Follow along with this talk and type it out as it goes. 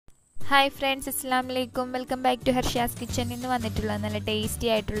Hi friends, Assalamualaikum. Welcome back to Harsha's Kitchen. ഇന്ന് വന്നിട്ടുള്ള നല്ല ടേസ്റ്റി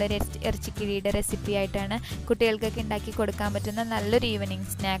ആയിട്ടുള്ള ഇറച്ചി കിഴിയുടെ റെസിപ്പി ആയിട്ടാണ് കുട്ടികൾക്കൊക്കെ ഉണ്ടാക്കി കൊടുക്കാൻ പറ്റുന്ന നല്ലൊരു ഈവനിംഗ്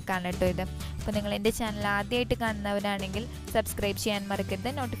സ്നാക്ക് ആണ് ട്ടോ ഇത്. അപ്പോൾ നിങ്ങൾ എൻ്റെ ചാനൽ ആദ്യമായിട്ട് കാണുന്നവരാണെങ്കിൽ സബ്സ്ക്രൈബ് ചെയ്യാൻ മറക്കരുത്.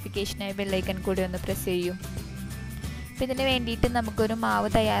 നോട്ടിഫിക്കേഷനായി ബെൽ ഐക്കൺ കൂടി ഒന്ന് പ്രസ് ചെയ്യൂ. അപ്പോൾ ഇതിന് വേണ്ടിയിട്ട് നമുക്കൊരു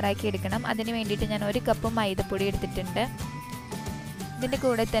മാവ് തയ്യാറാക്കി എടുക്കണം. അതിന് വേണ്ടിയിട്ട് ഞാൻ 1 കപ്പ് മൈദപ്പൊടി എടുത്തിട്ടുണ്ട്. ഇതിൻ്റെ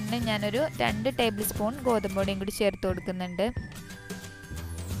കൂടെ തന്നെ ഞാനൊരു 2 ടേബിൾ സ്പൂൺ ഗോതമ്പ് പൊടിയും കൂടി ചേർത്ത് കൊടുക്കുന്നുണ്ട്.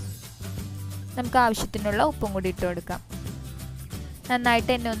 നമുക്ക് ആവശ്യത്തിനുള്ള ഉപ്പും കൂടി ഇട്ട് കൊടുക്കാം. നന്നായിട്ട്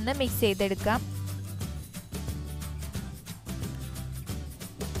തന്നെ ഒന്ന് മിക്സ് ചെയ്തെടുക്കാം.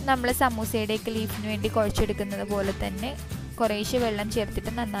 നമ്മൾ സമൂസയുടെയൊക്കെ ലീഫിന് വേണ്ടി കുഴച്ചെടുക്കുന്നത് പോലെ തന്നെ കുറേശ്ശെ വെള്ളം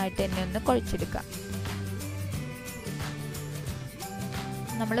ചേർത്തിട്ട് നന്നായിട്ട് തന്നെ ഒന്ന് കുഴച്ചെടുക്കാം.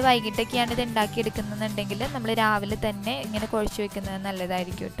 നമ്മൾ വൈകിട്ടൊക്കെയാണ് ഇത് ഉണ്ടാക്കിയെടുക്കുന്നുണ്ടെങ്കിൽ നമ്മൾ രാവിലെ തന്നെ ഇങ്ങനെ കുഴച്ച് വെക്കുന്നത്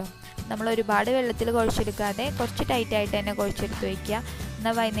നല്ലതായിരിക്കും കേട്ടോ. നമ്മൾ ഒരുപാട് വെള്ളത്തിൽ കുഴച്ചെടുക്കാതെ കുറച്ച് ടൈറ്റായിട്ട് തന്നെ കുഴച്ചെടുത്ത് വയ്ക്കുക.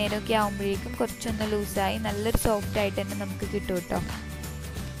 എന്നാൽ വൈകുന്നേരമൊക്കെ ആകുമ്പോഴേക്കും കുറച്ചൊന്ന് ലൂസായി നല്ലൊരു സോഫ്റ്റ് ആയിട്ട് തന്നെ നമുക്ക് കിട്ടും കേട്ടോ.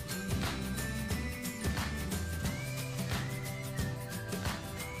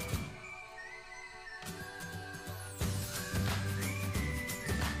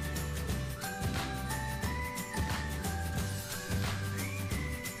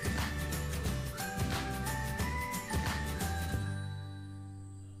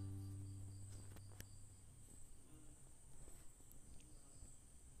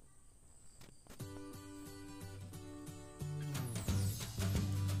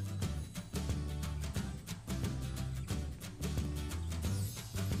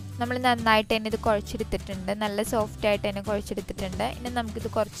 നമ്മൾ നന്നായിട്ട് തന്നെ ഇത് കുഴച്ചെടുത്തിട്ടുണ്ട്. നല്ല സോഫ്റ്റ് ആയിട്ട് തന്നെ കുഴച്ചെടുത്തിട്ടുണ്ട്. ഇനി നമുക്കിത്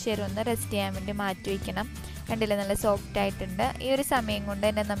കുറച്ച് നേരം ഒന്ന് റെസ്റ്റ് ചെയ്യാൻ വേണ്ടി മാറ്റി വയ്ക്കണം. കണ്ടില്ലേ, നല്ല സോഫ്റ്റ് ആയിട്ടുണ്ട്. ഈ ഒരു സമയം കൊണ്ട്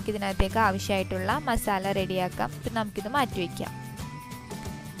തന്നെ നമുക്കിതിനകത്തേക്ക് ആവശ്യമായിട്ടുള്ള മസാല റെഡിയാക്കാം. ഇപ്പം നമുക്കിത് മാറ്റി വയ്ക്കാം.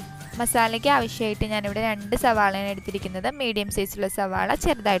 മസാലയ്ക്ക് ആവശ്യമായിട്ട് ഞാനിവിടെ 2 സവാളയാണ് എടുത്തിരിക്കുന്നത്. മീഡിയം സൈസുള്ള സവാള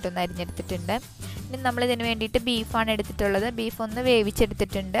ചെറുതായിട്ടൊന്ന് അരിഞ്ഞെടുത്തിട്ടുണ്ട്. ഇനി നമ്മളിതിന് വേണ്ടിയിട്ട് ബീഫാണ് എടുത്തിട്ടുള്ളത്. ബീഫ് ഒന്ന്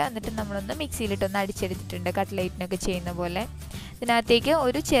വേവിച്ചെടുത്തിട്ടുണ്ട്. എന്നിട്ട് നമ്മളൊന്ന് മിക്സിയിലിട്ടൊന്ന് അടിച്ചെടുത്തിട്ടുണ്ട്, കട്ട്ലേറ്റിനൊക്കെ ചെയ്യുന്ന പോലെ. ഇതിനകത്തേക്ക്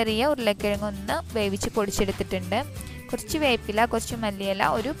ഒരു ചെറിയ ഉരുളക്കിഴങ്ങ് ഒന്ന് വേവിച്ച് പൊടിച്ചെടുത്തിട്ടുണ്ട്. കുറച്ച് വേപ്പില, കുറച്ച് മല്ലിയില,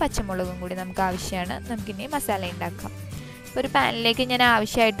 ഒരു പച്ചമുളകും കൂടി നമുക്ക് ആവശ്യമാണ്. നമുക്കിനി മസാല ഉണ്ടാക്കാം. ഒരു പാനിലേക്ക് ഞാൻ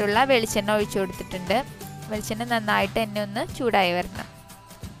ആവശ്യമായിട്ടുള്ള വെളിച്ചെണ്ണ ഒഴിച്ചു കൊടുത്തിട്ടുണ്ട്. വെളിച്ചെണ്ണ നന്നായിട്ട് തന്നെ ഒന്ന് ചൂടായി വരണം.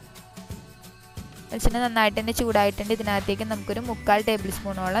 വെളിച്ചെണ്ണ നന്നായിട്ട് തന്നെ ചൂടായിട്ടുണ്ട്. ഇതിനകത്തേക്ക് നമുക്കൊരു 3/4 ടേബിൾ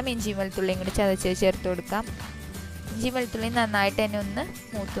സ്പൂണോളം ഇഞ്ചി വെളുത്തുള്ളിയും കൂടി ചതച്ച് ചേർത്ത് കൊടുക്കാം. ഇഞ്ചി വെളുത്തുള്ളി നന്നായിട്ട് തന്നെ ഒന്ന്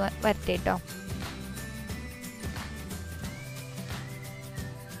മൂത്ത് വരട്ടെ കേട്ടോ.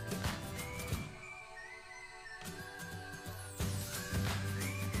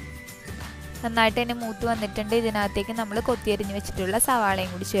 നന്നായിട്ട് തന്നെ മൂത്ത് വന്നിട്ടുണ്ട്. ഇതിനകത്തേക്ക് നമ്മൾ കൊത്തിയരിഞ്ഞ് വെച്ചിട്ടുള്ള സവാളയും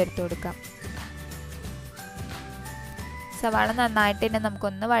കൂടി ചേർത്ത് കൊടുക്കാം. സവാള നന്നായിട്ട് തന്നെ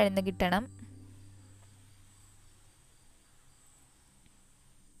നമുക്കൊന്ന് വഴന്ന് കിട്ടണം.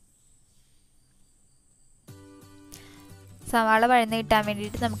 സവാള വഴന്ന് കിട്ടാൻ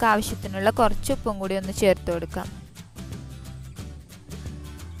വേണ്ടിയിട്ട് നമുക്ക് ആവശ്യത്തിനുള്ള കുറച്ച് ഉപ്പും കൂടി ഒന്ന് ചേർത്ത് കൊടുക്കാം.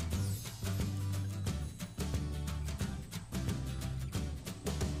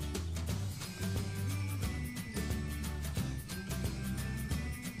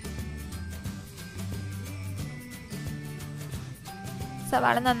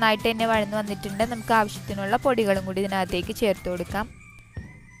 സവാള നന്നായിട്ട് തന്നെ വഴന്ന് വന്നിട്ടുണ്ട്. നമുക്ക് ആവശ്യത്തിനുള്ള പൊടികളും കൂടി ഇതിനകത്തേക്ക് ചേർത്ത് കൊടുക്കാം.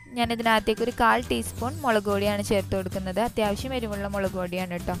 ഞാനിതിനകത്തേക്ക് ഒരു 1/4 ടീസ്പൂൺ മുളക് പൊടിയാണ് ചേർത്ത് കൊടുക്കുന്നത്. അത്യാവശ്യം എരിവുള്ള മുളക്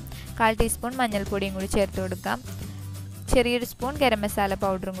പൊടിയാണ് കേട്ടോ. 1/4 ടീസ്പൂൺ മഞ്ഞൾപ്പൊടിയും കൂടി ചേർത്ത് കൊടുക്കാം. ചെറിയൊരു സ്പൂൺ ഗരം മസാല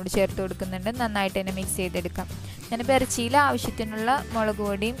പൗഡറും കൂടി ചേർത്ത് കൊടുക്കുന്നുണ്ട്. നന്നായിട്ട് തന്നെ മിക്സ് ചെയ്തെടുക്കാം. ഞാനിപ്പോൾ ഇറച്ചിയിൽ ആവശ്യത്തിനുള്ള മുളക്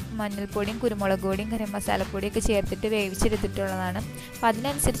പൊടിയും മഞ്ഞൾപ്പൊടിയും കുരുമുളക് പൊടിയും ഗരം മസാലപ്പൊടിയൊക്കെ ചേർത്തിട്ട് വേവിച്ചെടുത്തിട്ടുള്ളതാണ്. അപ്പോൾ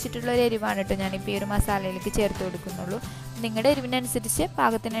അതിനനുസരിച്ചിട്ടുള്ള ഒരു എരിവാണ് കേട്ടോ ഞാനിപ്പോൾ ഈ ഒരു മസാലയിലേക്ക് ചേർത്ത് കൊടുക്കുന്നുള്ളൂ. നിങ്ങളുടെ എരിവിനനുസരിച്ച്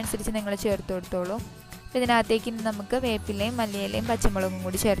പാകത്തിനനുസരിച്ച് നിങ്ങൾ ചേർത്ത് കൊടുത്തോളൂ. ഇതിനകത്തേക്ക് ഇനി നമുക്ക് വേപ്പിലയും മല്ലിയിലയും പച്ചമുളകും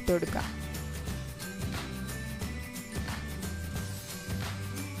കൂടി ചേർത്ത് കൊടുക്കാം.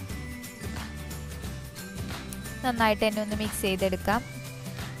 നന്നായിട്ട് തന്നെ ഒന്ന് മിക്സ് ചെയ്തെടുക്കാം.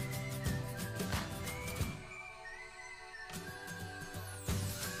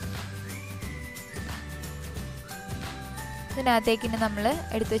 ഇതിനകത്തേക്ക് ഇനി നമ്മൾ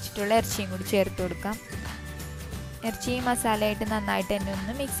എടുത്തു വെച്ചിട്ടുള്ള ഇറച്ചിയും കൂടി ചേർത്ത് കൊടുക്കാം. ഇറച്ചിയും മസാലയായിട്ട് നന്നായിട്ട് തന്നെ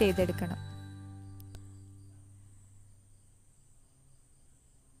ഒന്ന് മിക്സ് ചെയ്തെടുക്കണം.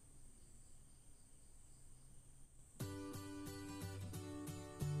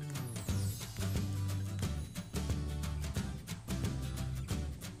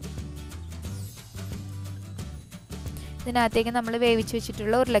 ഇതിനകത്തേക്ക് നമ്മൾ വേവിച്ച്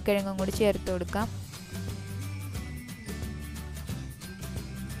വെച്ചിട്ടുള്ള ഉരുളക്കിഴങ്ങും കൂടി ചേർത്ത് കൊടുക്കാം.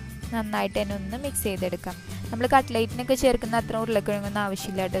 നന്നായിട്ട് തന്നെ ഒന്ന് മിക്സ് ചെയ്തെടുക്കാം. നമ്മൾ കട്ട്ലേറ്റിനൊക്കെ ചേർക്കുന്ന അത്ര ഉരുളക്കിഴങ്ങൊന്നും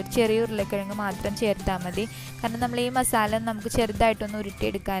ആവശ്യമില്ല കേട്ടോ. ഒരു ചെറിയ ഉരുളക്കിഴങ്ങ് മാത്രം ചേർത്താൽ മതി. കാരണം നമ്മൾ ഈ മസാല നമുക്ക് ചെറുതായിട്ടൊന്ന്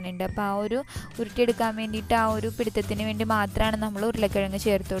ഉരുട്ടിയെടുക്കാനുണ്ട്. അപ്പോൾ ആ ഒരു ഉരുട്ടിയെടുക്കാൻ വേണ്ടിയിട്ട് ആ ഒരു പിടുത്തത്തിന് വേണ്ടി മാത്രമാണ് നമ്മൾ ഉരുളക്കിഴങ്ങ്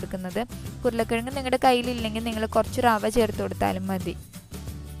ചേർത്ത് കൊടുക്കുന്നത്. ഉരുളക്കിഴങ്ങ് നിങ്ങളുടെ കയ്യിലില്ലെങ്കിൽ നിങ്ങൾ കുറച്ച് റവ ചേർത്ത് കൊടുത്താലും മതി.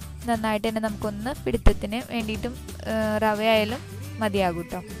 നന്നായിട്ട് തന്നെ നമുക്കൊന്ന് പിടുത്തത്തിന് വേണ്ടിയിട്ടും റവയായാലും മതിയാകും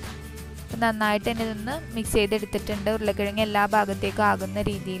കേട്ടോ. നന്നായിട്ട് തന്നെ ഇതൊന്ന് മിക്സ് ചെയ്തെടുത്തിട്ടുണ്ട്. ഉരുളക്കിഴങ്ങ് എല്ലാ ഭാഗത്തേക്കും ആകുന്ന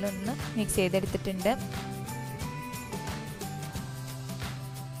രീതിയിലൊന്ന് മിക്സ് ചെയ്തെടുത്തിട്ടുണ്ട്.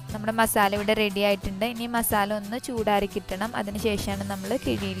 നമ്മുടെ മസാല ഇവിടെ റെഡി ആയിട്ടുണ്ട്. ഇനി മസാല ഒന്ന് ചൂടാറി കിട്ടണം. അതിനുശേഷമാണ് നമ്മൾ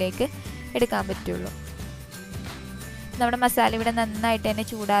കിഴിയിലേക്ക് എടുക്കാൻ പറ്റുള്ളൂ. നമ്മുടെ മസാല ഇവിടെ നന്നായിട്ട് തന്നെ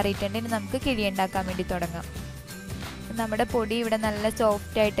ചൂടാറിയിട്ടുണ്ട്. ഇനി നമുക്ക് കിഴി ഉണ്ടാക്കാൻ വേണ്ടി തുടങ്ങാം. നമ്മുടെ പൊടി ഇവിടെ നല്ല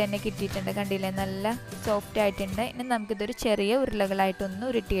സോഫ്റ്റ് ആയിട്ട് തന്നെ കിട്ടിയിട്ടുണ്ട്. കണ്ടില്ലേ, നല്ല സോഫ്റ്റ് ആയിട്ടുണ്ട്. ഇനി നമുക്കിതൊരു ചെറിയ ഉരുളകളായിട്ടൊന്ന്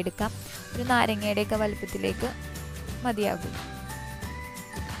ഉരുട്ടിയെടുക്കാം. ഒരു നാരങ്ങയുടെയൊക്കെ വലുപ്പത്തിലേക്ക് മതിയാകും.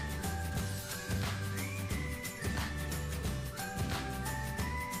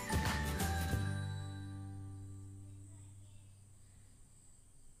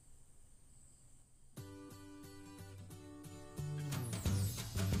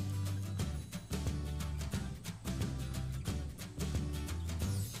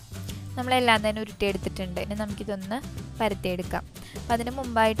 നമ്മളെല്ലാം തന്നെ ഉരുട്ടിയെടുത്തിട്ടുണ്ട്. ഇനി നമുക്കിതൊന്ന് പരത്തിയെടുക്കാം. അപ്പോൾ അതിന്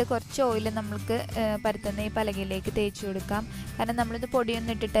മുമ്പായിട്ട് കുറച്ച് ഓയിൽ നമുക്ക് പരത്തുന്ന ഈ പലകയിലേക്ക് തേച്ച് കൊടുക്കാം. കാരണം നമ്മളിത്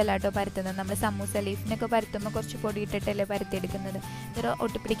പൊടിയൊന്നും ഇട്ടിട്ടല്ല കേട്ടോ പരത്തുന്നത്. നമ്മൾ സമൂസ ലീഫിനൊക്കെ പരത്തുമ്പോൾ കുറച്ച് പൊടി ഇട്ടിട്ടല്ലേ പരത്തിയെടുക്കുന്നത്. ഇത്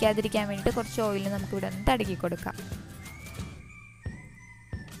ഒട്ടിപ്പിടിക്കാതിരിക്കാൻ വേണ്ടിയിട്ട് കുറച്ച് ഓയിൽ നമുക്കിവിടെ ഒന്ന് തടകി കൊടുക്കാം.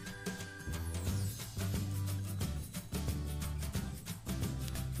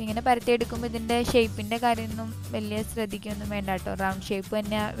 ഇങ്ങനെ പരത്തിയെടുക്കുമ്പോൾ ഇതിൻ്റെ ഷേപ്പിൻ്റെ കാര്യമൊന്നും വലിയ ശ്രദ്ധിക്കൊന്നും വേണ്ട കേട്ടോ. റൗണ്ട് ഷേപ്പ്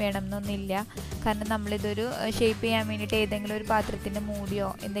തന്നെ വേണം എന്നൊന്നുമില്ല. കാരണം നമ്മളിതൊരു ഷേപ്പ് ചെയ്യാൻ വേണ്ടിയിട്ട് ഏതെങ്കിലും ഒരു പാത്രത്തിൻ്റെ മൂടിയോ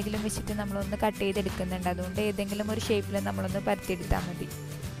എന്തെങ്കിലും വെച്ചിട്ട് നമ്മളൊന്ന് കട്ട് ചെയ്തെടുക്കുന്നുണ്ട്. അതുകൊണ്ട് ഏതെങ്കിലും ഒരു ഷേപ്പിൽ നമ്മളൊന്ന് പരത്തിയെടുത്താൽ മതി.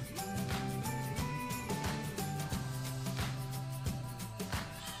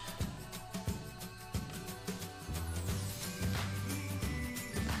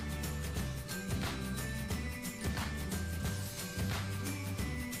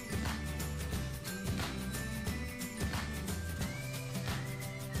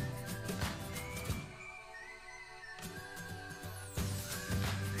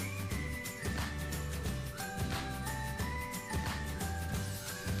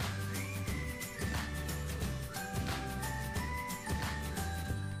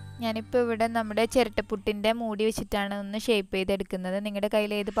 ഞാനിപ്പോൾ ഇവിടെ നമ്മുടെ ചിരട്ടപ്പുട്ടിൻ്റെ മൂടി വെച്ചിട്ടാണ് ഒന്ന് ഷേപ്പ് ചെയ്തെടുക്കുന്നത്. നിങ്ങളുടെ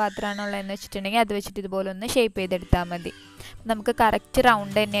കയ്യിൽ ഏത് പാത്രമാണോ ഉള്ളതെന്ന് വെച്ചിട്ടുണ്ടെങ്കിൽ അത് വെച്ചിട്ട് ഇതുപോലെ ഒന്ന് ഷേപ്പ് ചെയ്തെടുത്താൽ മതി. നമുക്ക് കറക്റ്റ്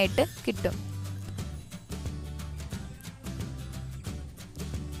റൗണ്ട് തന്നെയായിട്ട് കിട്ടും.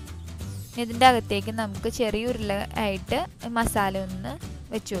 ഇതിൻ്റെ അകത്തേക്ക് നമുക്ക് ചെറിയ ഉരുള ആയിട്ട് മസാല ഒന്ന്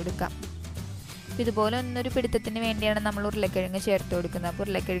വെച്ച് കൊടുക്കാം. ഇതുപോലെ ഒന്നൊരു പിടുത്തത്തിന് വേണ്ടിയാണ് നമ്മൾ ഉരുളക്കിഴങ്ങ് ചേർത്ത് കൊടുക്കുന്നത്. അപ്പോൾ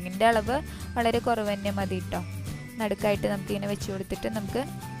ഉരുളക്കിഴങ്ങിൻ്റെ അളവ് വളരെ കുറവ് തന്നെ മതി കേട്ടോ. നടുക്കായിട്ട് നമുക്കിങ്ങനെ വെച്ച് കൊടുത്തിട്ട് നമുക്ക്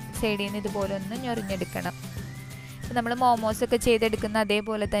സൈഡിൽ നിന്ന് ഇതുപോലെ ഒന്ന് ഞൊറിഞ്ഞെടുക്കണം. അപ്പോൾ നമ്മൾ മോമോസൊക്കെ ചെയ്തെടുക്കുന്ന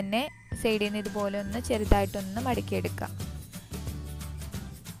അതേപോലെ തന്നെ സൈഡിൽ നിന്ന് ഇതുപോലെ ഒന്ന് ചെറുതായിട്ടൊന്ന് മടക്കിയെടുക്കാം.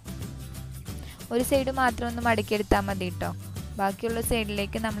 ഒരു സൈഡ് മാത്രം ഒന്ന് മടക്കിയെടുത്താൽ മതി കേട്ടോ. ബാക്കിയുള്ള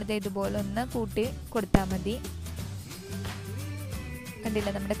സൈഡിലേക്ക് നമ്മളിത് ഇതുപോലെ ഒന്ന് കൂട്ടി കൊടുത്താൽ മതി. കണ്ടില്ല,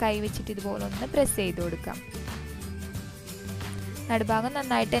 നമ്മുടെ കൈ വെച്ചിട്ട് ഇതുപോലെ ഒന്ന് പ്രസ് ചെയ്ത് കൊടുക്കാം. നടുഭാഗം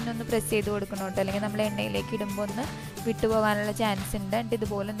നന്നായിട്ട് തന്നെ ഒന്ന് പ്രസ് ചെയ്ത് കൊടുക്കണം കേട്ടോ. അല്ലെങ്കിൽ നമ്മൾ എണ്ണയിലേക്ക് ഇടുമ്പോൾ ഒന്ന് വിട്ടുപോകാനുള്ള ചാൻസ് ഉണ്ട്. എന്നിട്ട്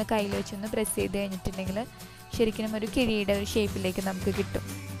ഇതുപോലെ ഒന്ന് കയ്യിൽ വെച്ചൊന്ന് പ്രസ് ചെയ്ത് കഴിഞ്ഞിട്ടുണ്ടെങ്കിൽ ശരിക്കും ഒരു കിഴിയുടെ ഒരു ഷേപ്പിലേക്ക് നമുക്ക് കിട്ടും.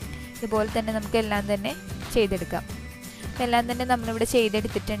 ഇതുപോലെ തന്നെ നമുക്ക് എല്ലാം തന്നെ ചെയ്തെടുക്കാം. എല്ലാം തന്നെ നമ്മളിവിടെ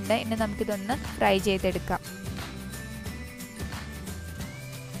ചെയ്തെടുത്തിട്ടുണ്ട്. ഇനി നമുക്കിതൊന്ന് ഫ്രൈ ചെയ്തെടുക്കാം.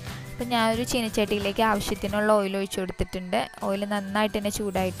 അപ്പം ഞാനൊരു ചീനച്ചട്ടിയിലേക്ക് ആവശ്യത്തിനുള്ള ഓയിൽ ഒഴിച്ചു കൊടുത്തിട്ടുണ്ട്. ഓയിൽ നന്നായിട്ട് തന്നെ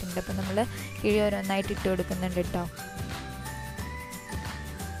ചൂടായിട്ടുണ്ട്. അപ്പം നമ്മൾ കിഴി ഓരോന്നായിട്ട് ഇട്ട് കൊടുക്കുന്നുണ്ട് കേട്ടോ.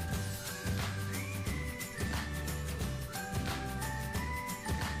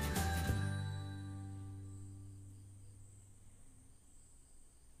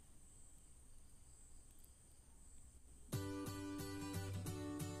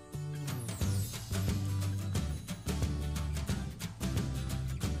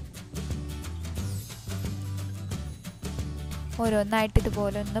 ഓരോന്നായിട്ട്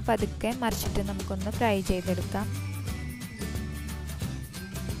ഇതുപോലെ ഒന്ന് പതുക്കെ മറിച്ചിട്ട് നമുക്കൊന്ന് ഫ്രൈ ചെയ്തെടുക്കാം.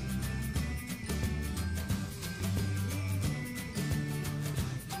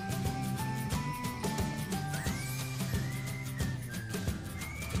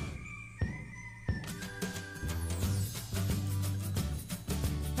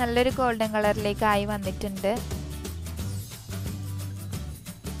 നല്ലൊരു ഗോൾഡൻ കളറിലേക്ക് ആയി വന്നിട്ടുണ്ട്.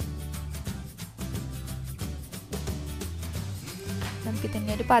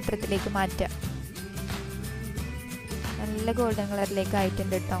 നമുക്കിതിനെ ഒരു പാത്രത്തിലേക്ക് മാറ്റാം. നല്ല ഗോൾഡൻ കളറിലേക്ക്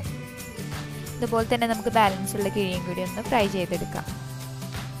ആയിട്ടുണ്ട് കേട്ടോ. ഇതുപോലെ തന്നെ നമുക്ക് ബാലൻസ് ഉള്ള കിഴിയും കൂടി ഒന്ന് ഫ്രൈ ചെയ്തെടുക്കാം.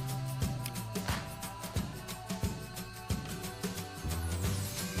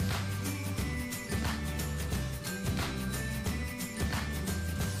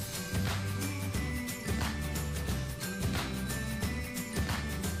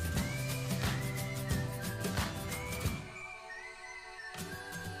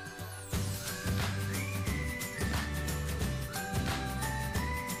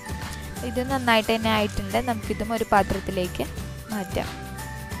 ഇത് നന്നായിട്ട് തന്നെ ആയിട്ടുണ്ട്. നമുക്കിതും ഒരു പാത്രത്തിലേക്ക് മാറ്റാം.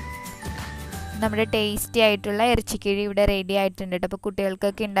 നമ്മുടെ ടേസ്റ്റി ആയിട്ടുള്ള ഇറച്ചിക്കിഴി ഇവിടെ റെഡി ആയിട്ടുണ്ട് കേട്ടോ. അപ്പോൾ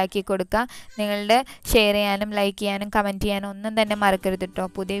കുട്ടികൾക്കൊക്കെ ഉണ്ടാക്കി കൊടുക്കുക. നിങ്ങളുടെ ഷെയർ ചെയ്യാനും ലൈക്ക് ചെയ്യാനും കമൻറ്റ് ചെയ്യാനും ഒന്നും തന്നെ മറക്കരുത് കേട്ടോ.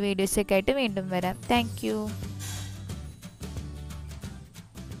 പുതിയ വീഡിയോസൊക്കെ ആയിട്ട് വീണ്ടും വരാം. താങ്ക്